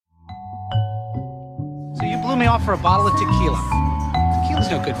So you blew me off for a bottle of tequila.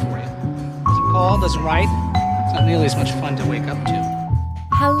 Tequila's no good for you. Doesn't call, doesn't write. It's not nearly as much fun to wake up to.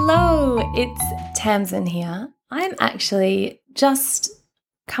 Hello, it's Tamsin here. I'm actually just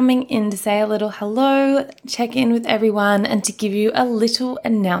coming in to say a little hello, check in with everyone, and to give you a little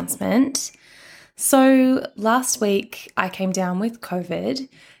announcement. So last week I came down with COVID,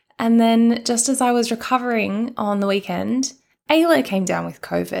 and then just as I was recovering on the weekend, Ayla came down with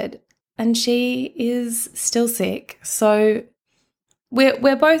COVID, and she is still sick. So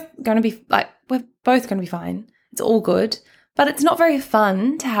we're both going to be fine. It's all good, but it's not very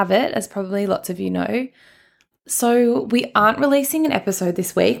fun to have it, as probably lots of you know. So we aren't releasing an episode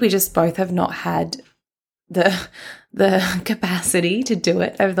this week. We just both have not had the capacity to do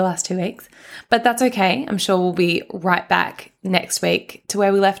it over the last 2 weeks. But that's okay. I'm sure we'll be right back next week to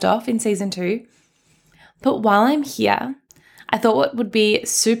where we left off in season 2. But while I'm here, I thought what would be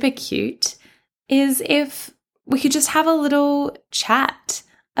super cute is if we could just have a little chat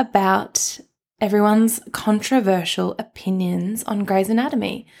about everyone's controversial opinions on Grey's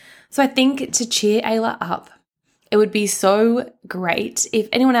Anatomy. So I think to cheer Ayla up, it would be so great if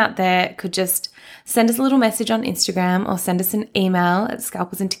anyone out there could just send us a little message on Instagram or send us an email at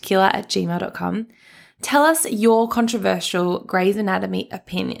scalpelsandtequila@gmail.com. Tell us your controversial Grey's Anatomy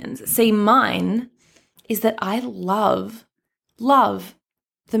opinions. See, mine is that I love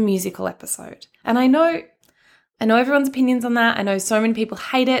the musical episode. And I know everyone's opinions on that. I know so many people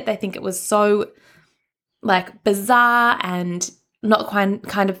hate it. They think it was so bizarre and not quite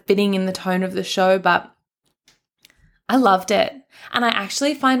kind of fitting in the tone of the show, but I loved it. And I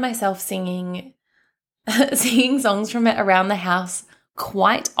actually find myself singing songs from it around the house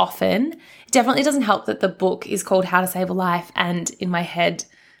quite often. It definitely doesn't help that the book is called How to Save a Life, and in my head,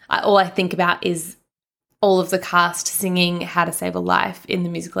 all I think about is all of the cast singing How to Save a Life in the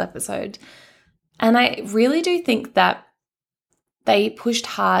musical episode. And I really do think that they pushed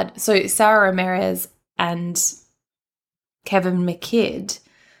hard. So Sarah Ramirez and Kevin McKidd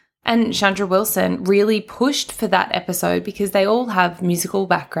and Chandra Wilson really pushed for that episode because they all have musical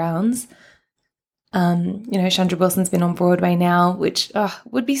backgrounds. Chandra Wilson's been on Broadway now, which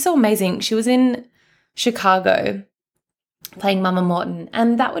would be so amazing. She was in Chicago playing Mama Morton,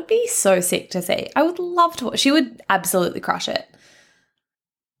 and that would be so sick to see. I would love to. She would absolutely crush it.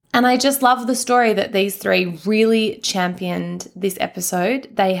 And I just love the story that these three really championed this episode.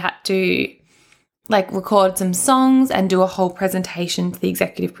 They had to record some songs and do a whole presentation to the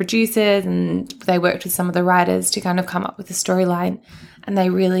executive producers, and they worked with some of the writers to kind of come up with a storyline, and they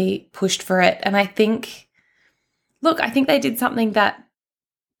really pushed for it. And I think they did something that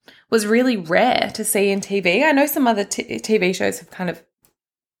was really rare to see in TV. I know some other TV shows have kind of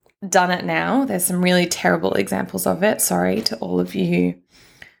done it now. There's some really terrible examples of it. Sorry to all of you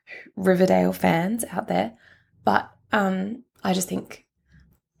Riverdale fans out there. But I just think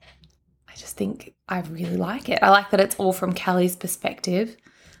I really like it. I like that it's all from Callie's perspective.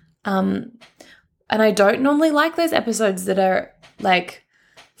 And I don't normally like those episodes that are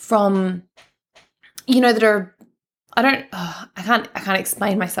I can't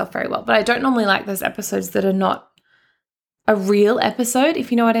explain myself very well, but I don't normally like those episodes that are not a real episode,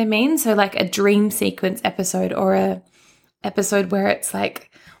 if you know what I mean. So like a dream sequence episode, or a episode where it's like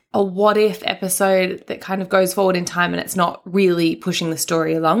a what if episode that kind of goes forward in time and it's not really pushing the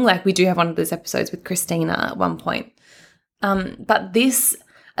story along. Like we do have one of those episodes with Christina at one point. But this,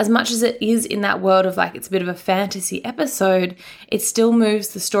 as much as it is in that world of it's a bit of a fantasy episode, it still moves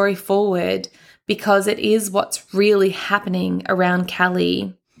the story forward because it is what's really happening around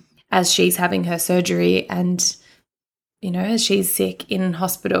Callie as she's having her surgery and, as she's sick in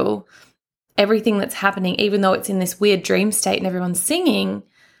hospital. Everything that's happening, even though it's in this weird dream state and everyone's singing,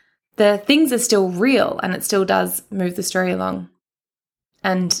 the things are still real and it still does move the story along.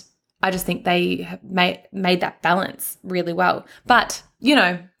 And I just think they have made that balance really well. But,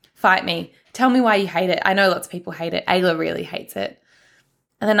 fight me. Tell me why you hate it. I know lots of people hate it. Ayla really hates it.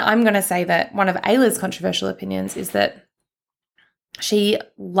 And then I'm going to say that one of Ayla's controversial opinions is that she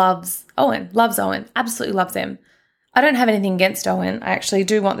loves Owen, absolutely loves him. I don't have anything against Owen. I actually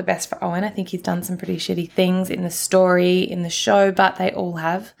do want the best for Owen. I think he's done some pretty shitty things in the story, in the show, but they all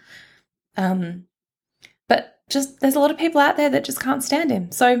have. But just there's a lot of people out there that just can't stand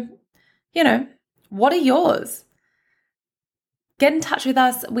him. So, what are yours? Get in touch with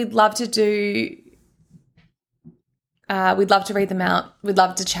us. We'd love to read them out. We'd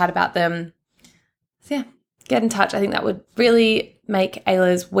love to chat about them. So yeah, get in touch. I think that would really make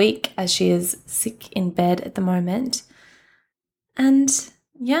Ayla's week as she is sick in bed at the moment. And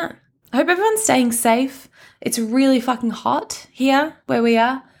yeah, I hope everyone's staying safe. It's really fucking hot here where we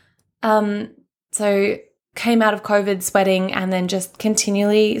are. So came out of COVID sweating and then just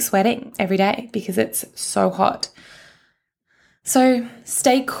continually sweating every day because it's so hot. So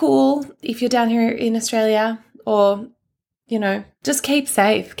stay cool if you're down here in Australia, or, just keep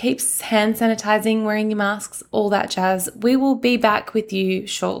safe. Keep hand sanitizing, wearing your masks, all that jazz. We will be back with you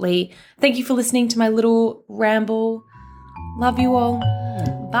shortly. Thank you for listening to my little ramble. Love you all.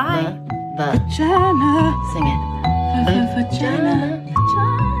 Bye. Vagina. Sing it. Vagina.